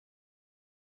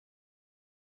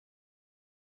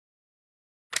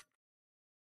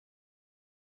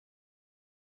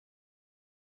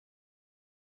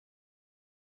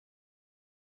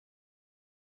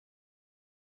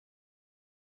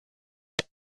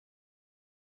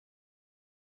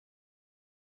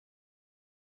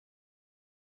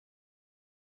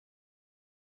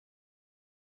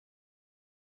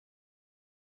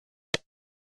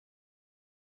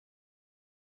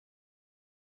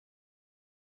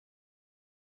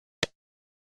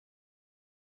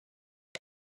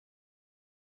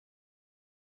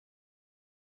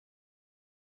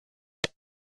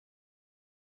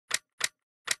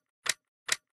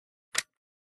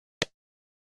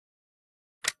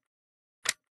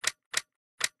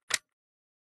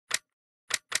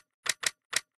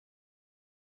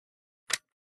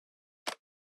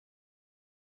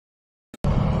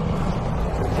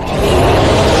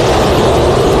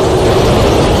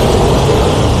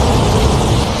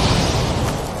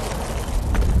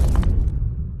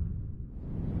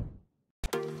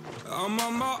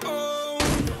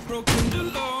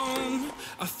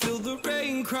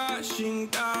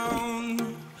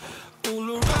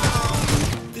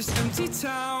this empty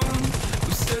town.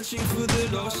 We're searching for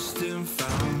the lost and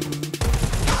found.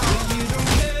 But you don't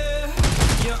care,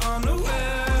 you're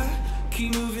unaware.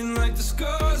 Keep moving like the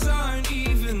scars aren't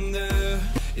even there.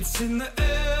 It's in the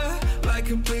air, like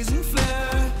a blazing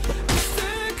flare. We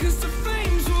stare 'cause the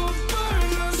flames will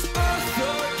burn us. I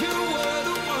thought you were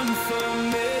the one for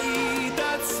me.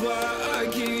 That's why I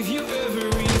gave you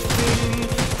everything.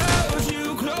 Held you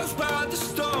close by the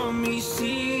stormy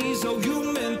seas. Oh, you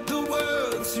meant the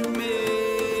world to me.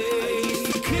 I used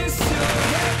to kiss your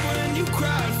head when you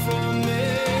cried for me.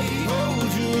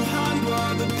 Hold your hand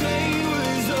while the pain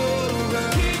was over.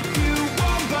 Keep you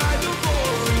warm by the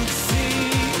roaring sea.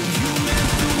 Oh, you meant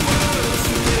the world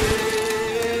to me.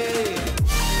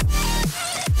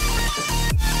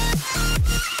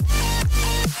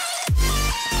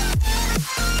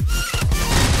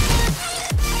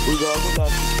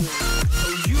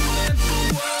 Oh, you meant the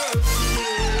world to me.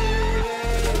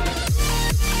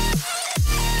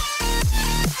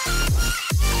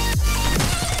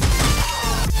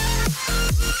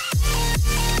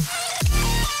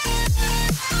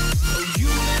 Oh, you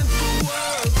meant the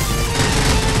world to me.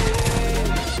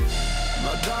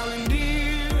 My darling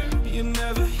dear, you're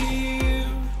never here.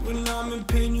 When I'm in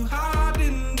pain, you hide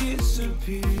and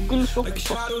disappear. Like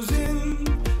shadows in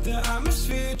the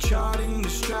atmosphere, charting the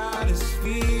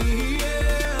stratosphere.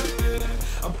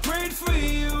 Yeah. I prayed for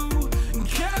you and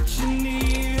kept you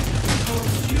near.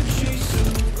 Hopes you chase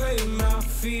away my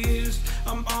fears.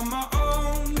 I'm on my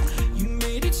own, you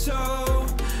made it so.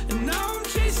 And now I'm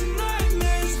chasing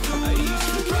nightmares through. I used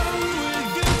to run with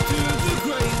you through the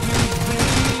great big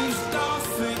waves.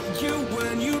 Laugh at you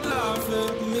when you laugh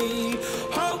at me.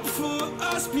 Hope for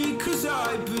us because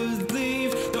I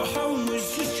believe the home was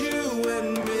just you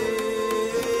and me.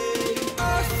 I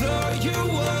thought you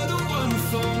were the one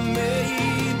for me.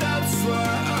 That's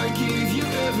why I gave you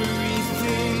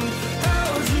everything.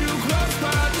 Held you close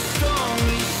by the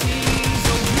stormy seas.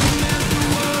 Oh, you meant the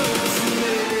world to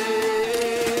me.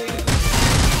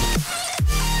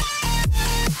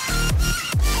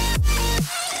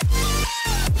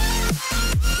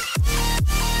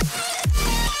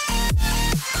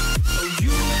 Oh,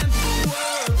 you meant the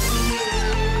world to me.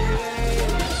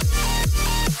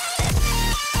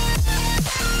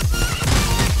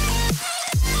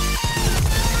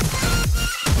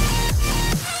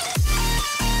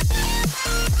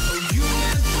 Oh, you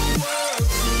meant the world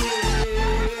to me.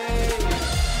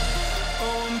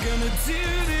 Oh, I'm gonna do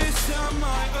this on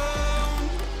my own.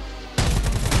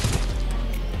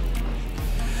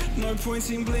 No point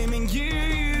in blaming you,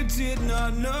 you did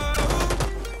not know.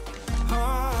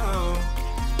 Oh,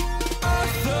 I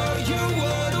thought you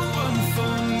were the one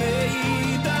for me.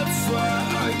 That's why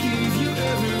I gave you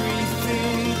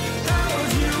everything.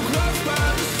 Held you close by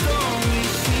the stormy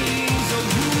seas. Oh,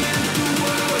 you meant the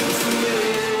world to me.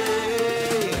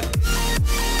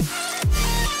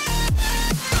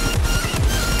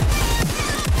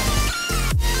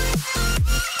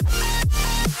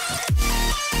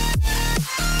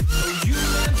 Oh, you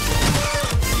meant the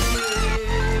world to me.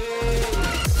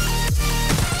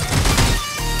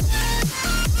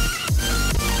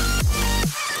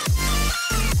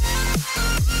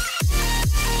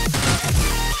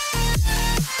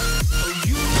 Oh,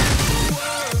 you meant the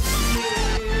world to me.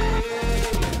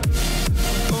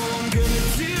 Oh, I'm gonna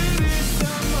do this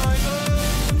on my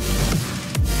own.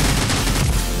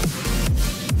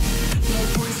 No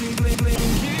point in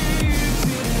blaming you, you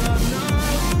did not know.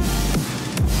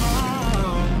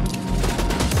 Oh,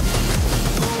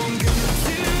 I'm gonna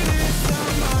do this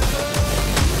on my own.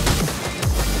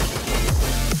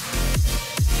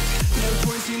 No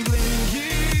point in blaming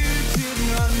you, you did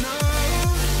not know.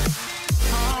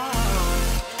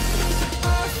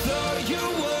 I thought you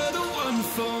were the one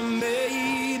for me.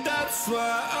 That's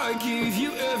why I gave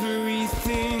you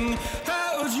everything.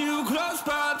 Held you close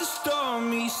by the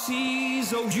stormy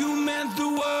seas. Oh, you meant the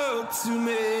world to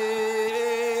me.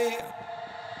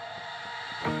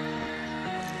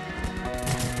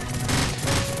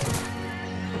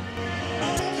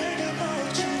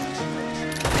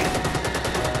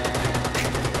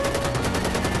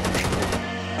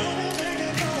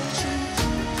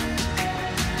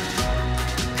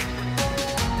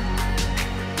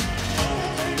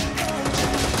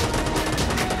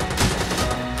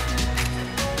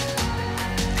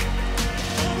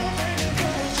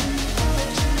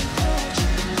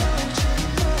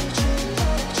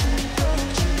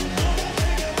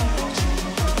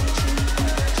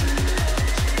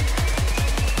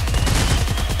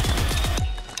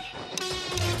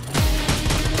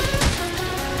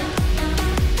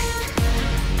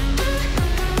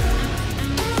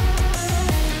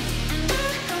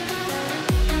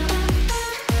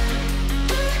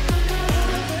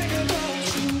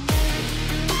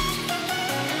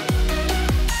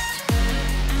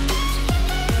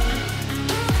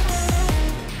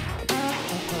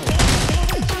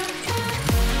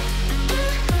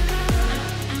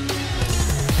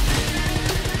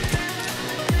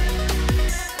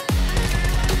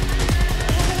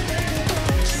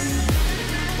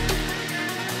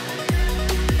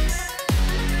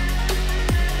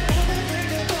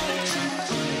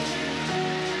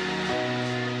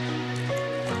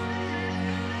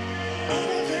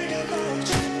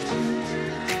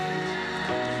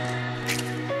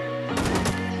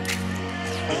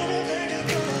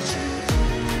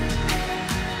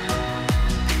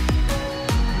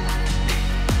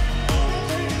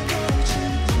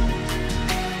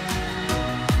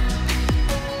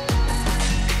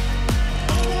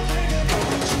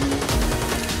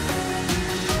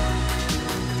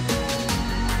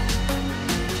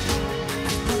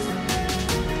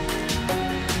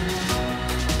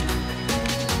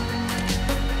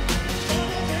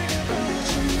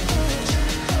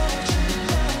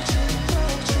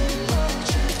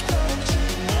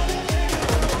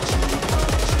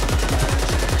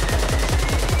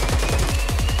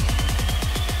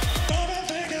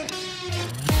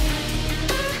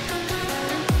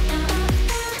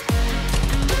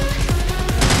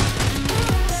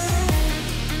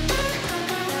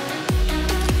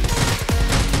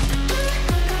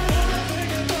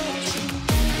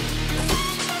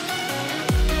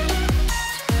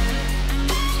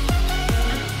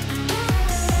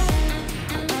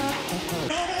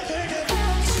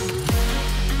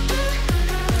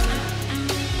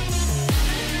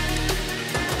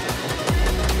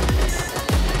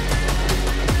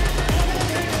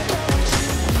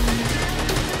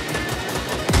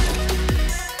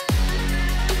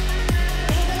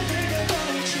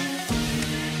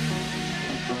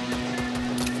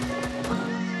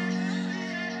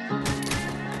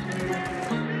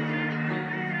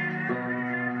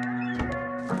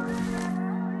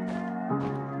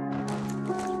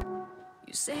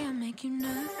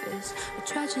 a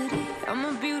tragedy, I'm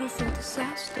a beautiful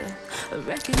disaster, a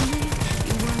reckoning.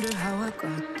 You wonder how I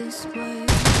got this way.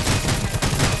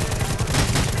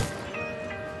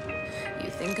 You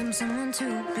think I'm someone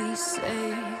to be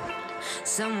saved,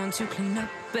 someone to clean up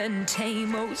and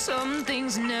tame. Oh, some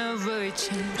things never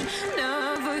change,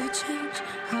 never change.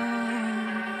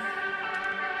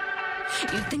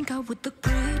 You think I would look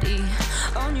pretty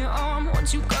on your arm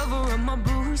once you cover up my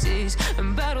bruises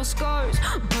and battle scars,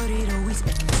 but it always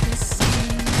ends the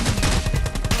same.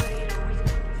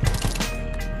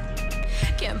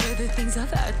 Can't bear the things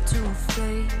I've had to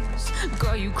face,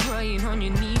 got you crying on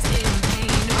your knees in pain.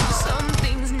 Oh, some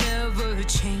things never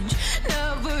change,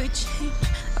 never change.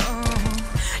 Oh,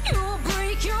 you'll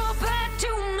break your back to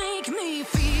make me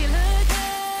feel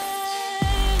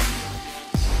again,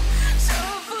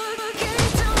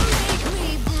 suffocate to make me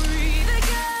breathe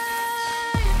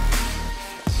again,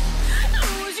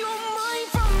 lose your mind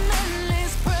from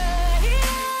endless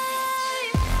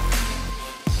pain.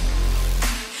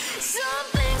 Some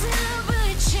things never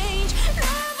change,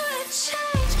 never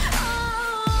change. Oh,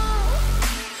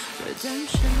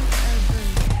 redemption ever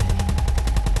came.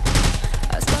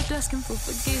 I stopped asking for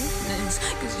forgiveness,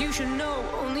 cause you should know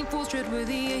only fools tread where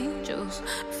the angels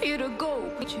fear to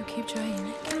go, but you keep trying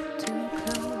to get too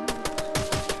close.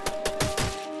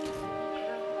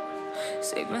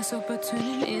 Save myself by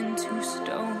turning into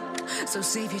stone, so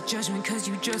save your judgment cause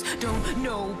you just don't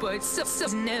know. But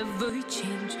some never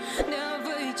change,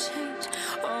 never change.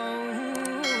 Oh,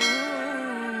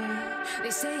 they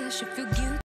say I should feel guilty.